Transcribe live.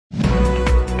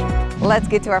Let's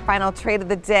get to our final trade of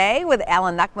the day with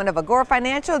Alan Nuckman of Agora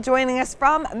Financial joining us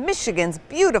from Michigan's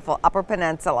beautiful Upper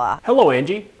Peninsula. Hello,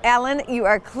 Angie. Alan, you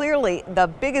are clearly the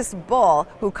biggest bull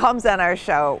who comes on our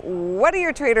show. What are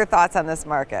your trader thoughts on this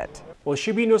market? Well, it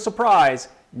should be no surprise.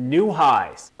 New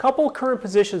highs. Couple current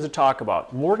positions to talk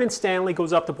about. Morgan Stanley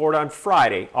goes up the board on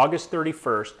Friday, August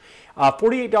 31st.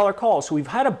 $48 call. So we've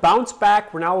had a bounce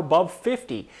back. We're now above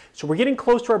 50. So we're getting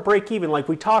close to our break even like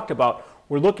we talked about.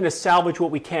 We're looking to salvage what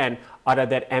we can out of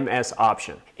that MS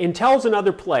option. Intel's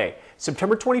another play.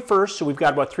 September 21st, so we've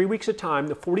got about 3 weeks of time,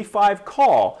 the 45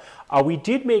 call. We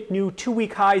did make new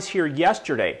 2-week highs here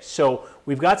yesterday, so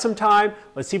we've got some time.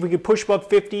 Let's see if we can push above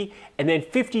 50, and then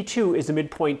 52 is the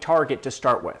midpoint target to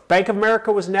start with. Bank of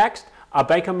America was next.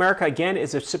 Bank of America, again,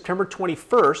 is September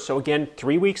 21st, so again,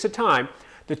 3 weeks of time.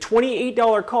 The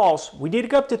 $28 calls, we did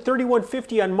go up to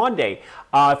 $31.50 on Monday.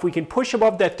 If we can push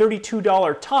above that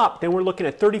 $32 top, then we're looking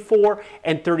at 34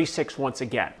 and 36 once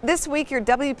again. This week, your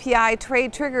WPI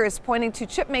trade trigger is pointing to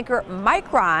chipmaker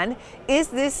Micron. Is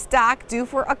this stock due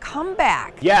for a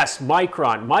comeback? Yes,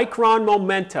 Micron. Micron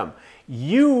momentum.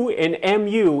 U in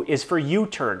MU is for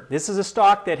U-turn. This is a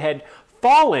stock that had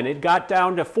fallen. It got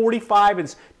down to 45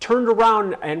 and turned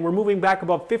around, and we're moving back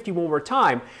above 50 one more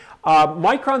time.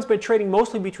 Micron's been trading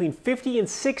mostly between 50 and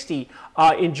 60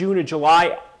 in June and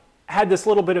July. Had this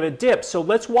little bit of a dip. So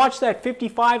let's watch that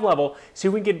 55 level, see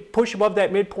if we can push above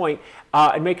that midpoint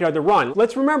and make another run.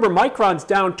 Let's remember Micron's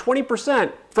down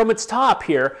 20% from its top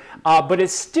here, but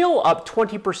it's still up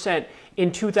 20%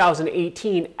 in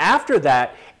 2018 after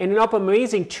that, and an up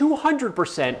amazing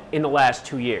 200% in the last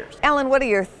 2 years. Alan, what are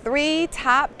your 3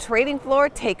 top trading floor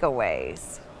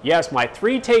takeaways? Yes, my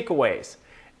 3 takeaways.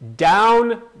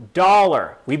 Down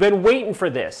dollar. We've been waiting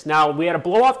for this. Now, we had a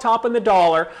blow off top in the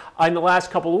dollar in the last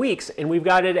couple of weeks, and we've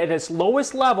got it at its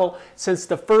lowest level since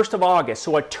the 1st of August.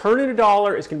 So a turn in a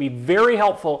dollar is going to be very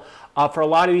helpful for a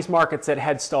lot of these markets that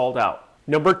had stalled out.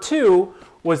 Number 2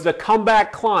 was the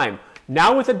comeback climb.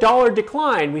 Now with a dollar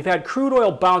decline, we've had crude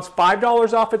oil bounce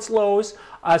 $5 off its lows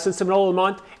since the middle of the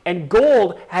month, and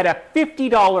gold had a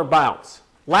 $50 bounce.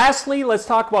 Lastly, let's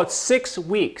talk about 6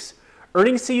 weeks.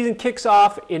 Earnings season kicks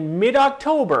off in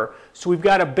mid-October, so we've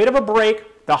got a bit of a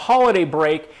break, the holiday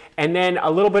break, and then a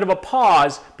little bit of a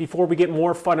pause before we get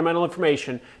more fundamental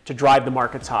information to drive the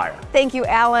markets higher. Thank you,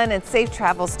 Alan, and safe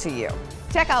travels to you.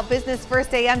 Check out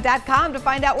businessfirstam.com to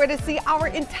find out where to see our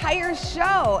entire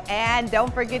show. And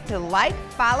don't forget to like,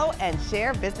 follow, and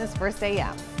share Business First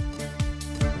AM.